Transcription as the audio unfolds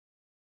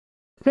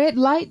Red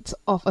light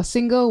of a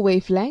single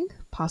wavelength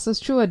passes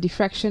through a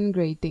diffraction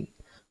grating.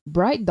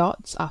 Bright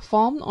dots are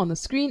formed on the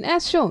screen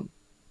as shown.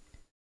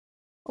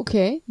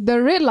 Okay,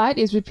 the red light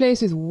is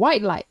replaced with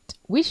white light.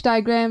 Which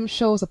diagram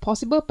shows a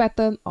possible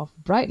pattern of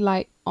bright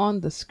light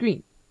on the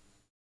screen?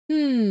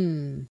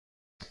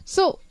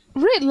 So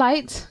red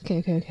light.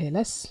 Okay.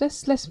 Let's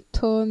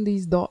turn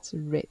these dots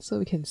red so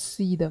we can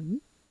see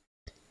them.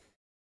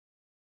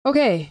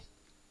 Okay.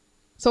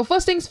 So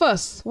first things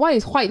first, what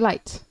is white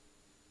light?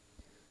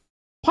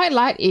 White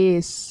light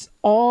is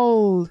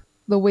all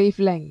the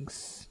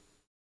wavelengths.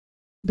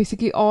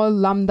 Basically all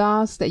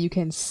lambdas that you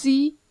can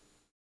see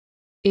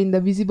in the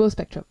visible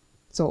spectrum.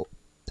 So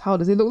how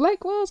does it look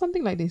like? Well,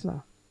 something like this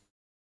lah.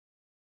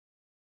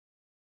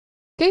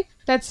 Okay,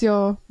 that's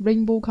your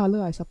rainbow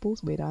color, I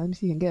suppose. Wait, let me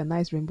see if I can get a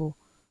nice rainbow.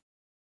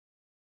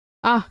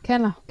 Ah,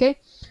 can lah. Okay,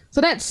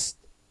 so that's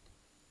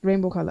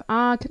rainbow color.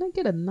 Can I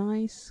get a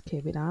nice...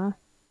 Okay, wait.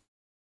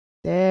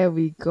 There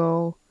we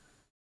go.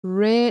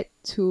 Red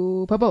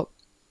to purple.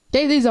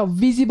 Okay, this is a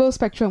visible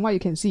spectrum, what you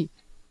can see.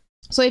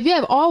 So if you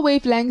have all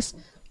wavelengths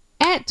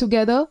add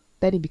together,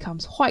 then it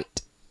becomes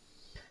white.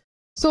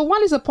 So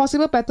what is a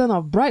possible pattern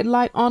of bright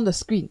light on the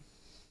screen?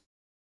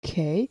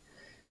 Okay,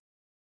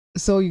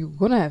 so you're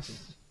gonna have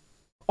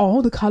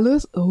all the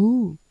colors.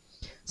 Oh,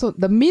 so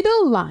the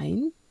middle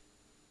line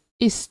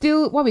is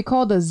still what we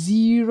call the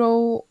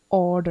zero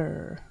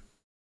order,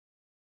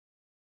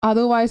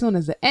 otherwise known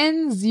as the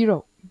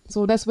N0.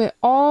 So that's where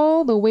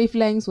all the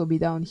wavelengths will be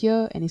down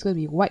here, and it's going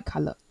to be white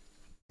color.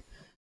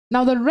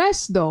 Now the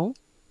rest though,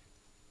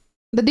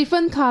 the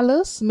different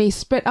colors may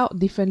spread out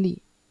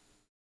differently.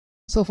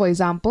 So for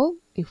example,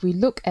 if we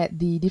look at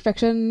the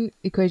diffraction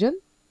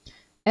equation,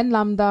 n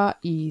lambda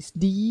is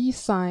d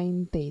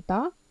sine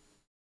theta.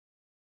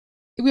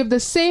 We have the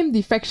same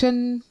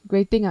diffraction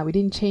grating, we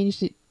didn't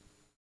change it.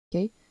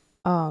 Okay.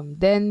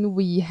 Then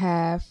we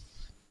have,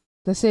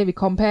 let's say we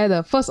compare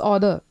the first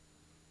order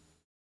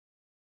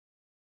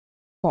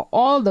for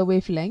all the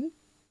wavelength.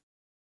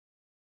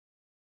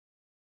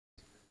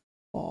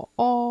 For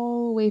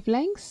all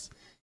wavelengths,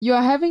 you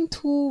are having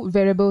two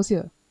variables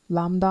here.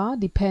 Lambda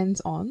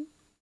depends on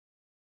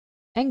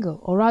angle,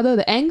 or rather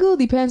the angle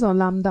depends on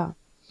lambda.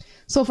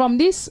 So from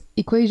this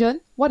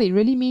equation, what it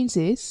really means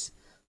is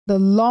the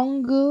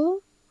longer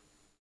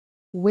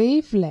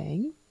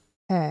wavelength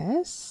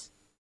has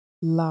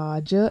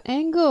larger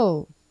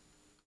angle.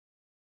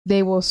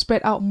 They will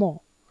spread out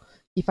more.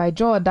 If I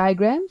draw a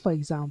diagram, for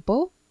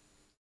example,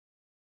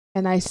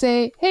 and I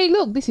say, hey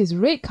look, this is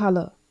red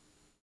color.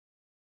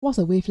 What's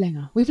the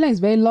wavelength? Wavelength is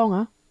very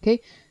long.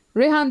 Okay,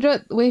 red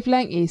 100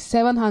 wavelength is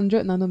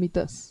 700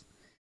 nanometers.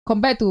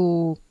 Compared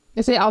to,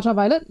 let's say,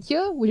 ultraviolet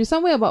here, which is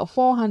somewhere about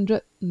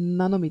 400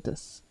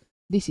 nanometers.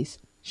 This is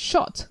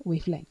short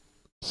wavelength.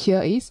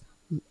 Here is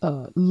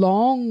a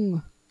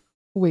long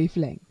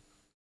wavelength.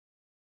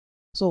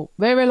 So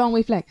very, very long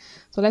wavelength.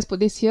 So let's put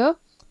this here.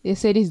 They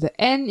say this is the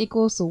n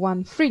equals to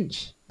 1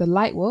 fringe. The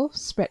light will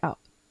spread out.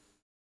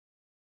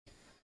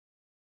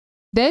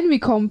 Then we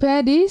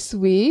compare this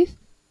with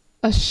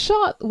a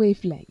short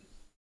wavelength.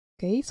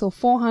 Okay, so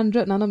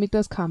 400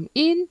 nanometers come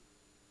in.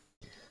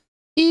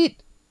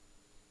 It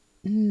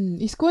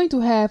is going to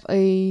have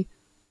a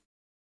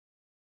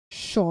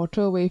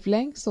shorter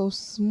wavelength, so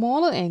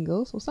smaller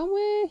angle, so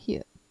somewhere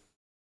here.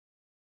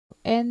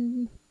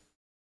 N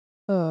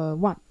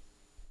 1.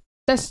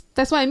 That's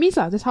what it means.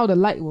 That's how the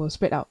light will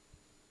spread out.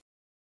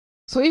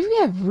 So if we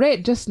have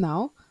red just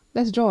now,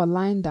 let's draw a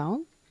line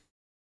down.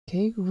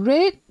 Okay,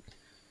 red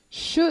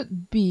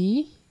should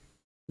be...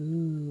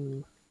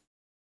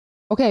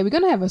 Okay, we're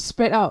going to have a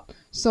spread out.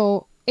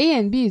 So A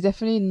and B is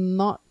definitely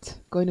not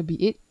going to be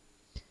it.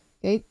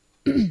 Okay.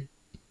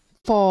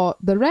 For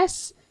the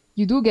rest,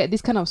 you do get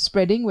this kind of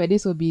spreading where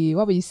this will be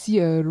what we see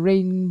a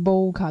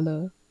rainbow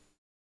color.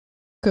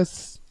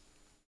 Because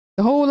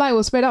the whole light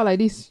will spread out like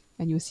this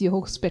and you'll see a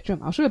whole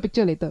spectrum. I'll show you a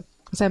picture later,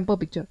 a sample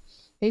picture.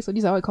 Okay, so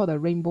these are what we call the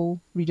rainbow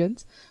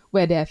regions,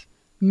 where they have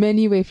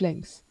many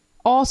wavelengths,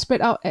 all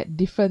spread out at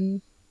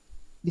different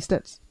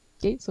distance.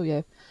 Okay, so you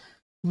have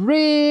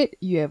red,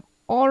 you have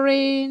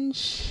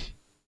orange,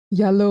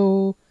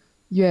 yellow,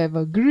 you have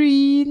a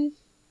green,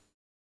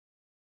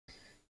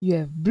 you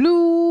have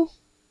blue,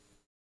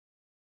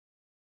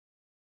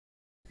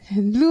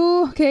 and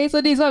blue. Okay, so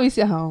this is what we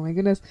see. Oh my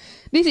goodness,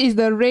 this is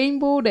the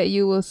rainbow that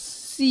you will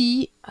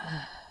see.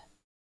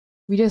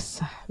 We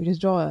just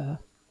draw a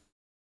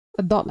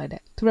dot like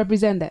that to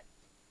represent that.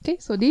 Okay,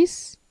 so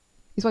this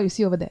is what you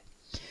see over there.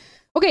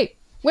 Okay,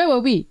 where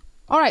were we?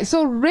 Alright,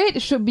 so red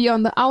should be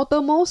on the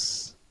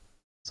outermost.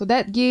 So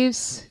that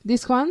gives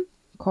this one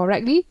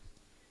correctly.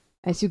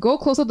 As you go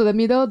closer to the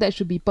middle, that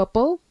should be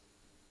purple.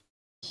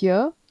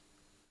 Here.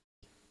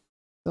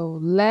 So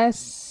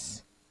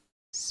less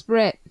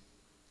spread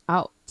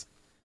out.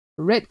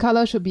 Red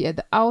color should be at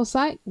the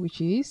outside,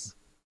 which is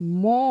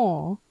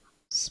more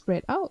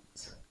spread out.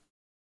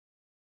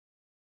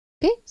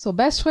 Okay, so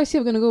best choice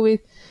here we're going to go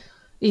with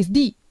is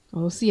D.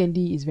 Although C and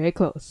D is very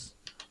close.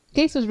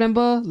 Okay, so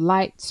remember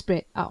light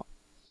spread out.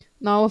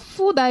 Now, a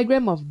full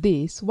diagram of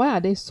this, why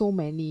are there so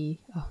many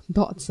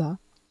dots?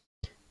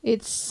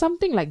 It's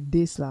something like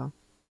this. Okay,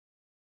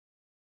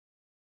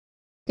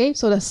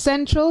 so the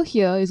central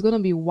here is going to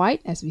be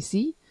white, as we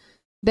see.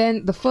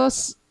 Then the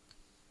first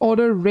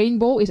order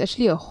rainbow is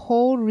actually a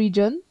whole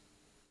region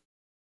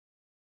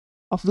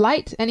of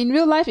light. And in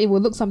real life, it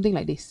will look something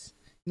like this.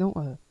 You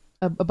know,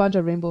 a bunch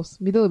of rainbows.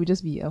 Middle will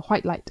just be a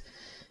white light.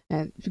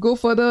 And if you go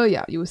further,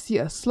 yeah, you will see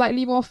a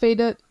slightly more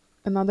faded,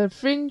 another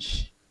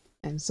fringe,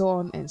 and so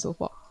on and so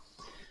forth.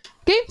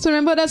 Okay, so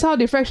remember that's how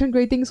diffraction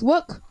gratings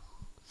work.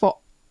 For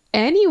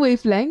any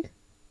wavelength,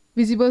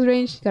 visible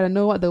range, you gotta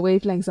know what the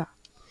wavelengths are.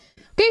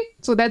 Okay,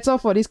 so that's all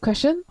for this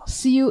question. I'll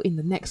see you in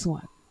the next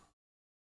one.